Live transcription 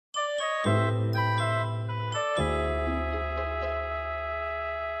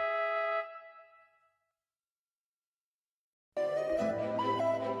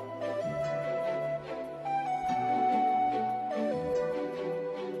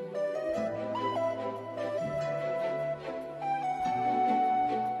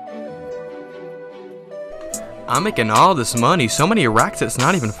I'm making all this money, so many racks it's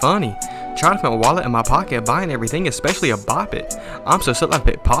not even funny. Trying to put my wallet in my pocket, buying everything, especially a bop it. I'm so sick like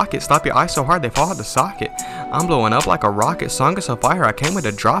pickpocket, slap your eyes so hard they fall out the socket. I'm blowing up like a rocket, song is so fire, I can't wait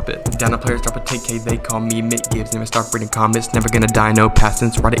to drop it. Down the players drop a 10K, they call me Mick Gibbs, never stop reading comments, never gonna die, no past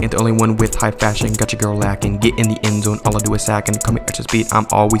tense, right, ain't the only one with high fashion, got your girl lacking, get in the end zone, all I do is sacking, call me extra speed, I'm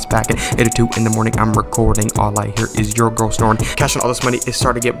always packing, 8 or 2 in the morning, I'm recording, all I hear is your girl snoring, cashing all this money, it's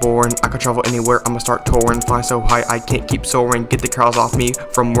starting to get boring, I can travel anywhere, I'ma start touring, flying so high, I can't keep soaring, get the crowds off me,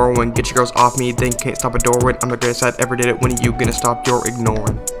 from whirlwind, get your girls off me, then can't stop adoring, I'm the greatest I ever did it, when are you gonna stop your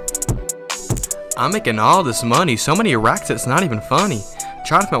ignoring? I'm making all this money, so many racks it's not even funny.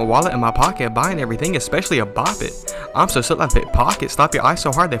 Trying to put my wallet in my pocket, buying everything, especially a bop it. I'm so sick like pickpocket, slap your eyes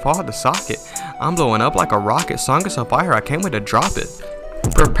so hard they fall out the socket. I'm blowing up like a rocket, song is so fire, I can't wait to drop it.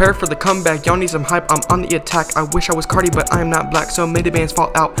 Prepare for the comeback, y'all need some hype, I'm on the attack. I wish I was Cardi, but I am not black, so many bands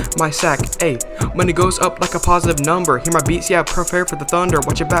fall out my sack. Ayy, when it goes up like a positive number, hear my beats, yeah, prepare for the thunder.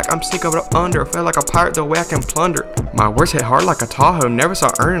 Watch it back, I'm sick of it under, feel like a pirate the way I can plunder. My words hit hard like a Tahoe, never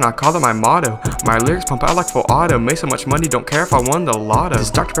saw earning, I call it my motto. My lyrics pump out like full auto, make so much money, don't care if I won the lotto. This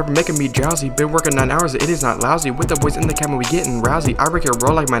Dr. Pepper making me drowsy, been working 9 hours, it is not lousy. With the boys in the cabin, we getting rousy. I break your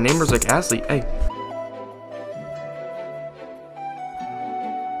roll like my name is like Ashley, ayy.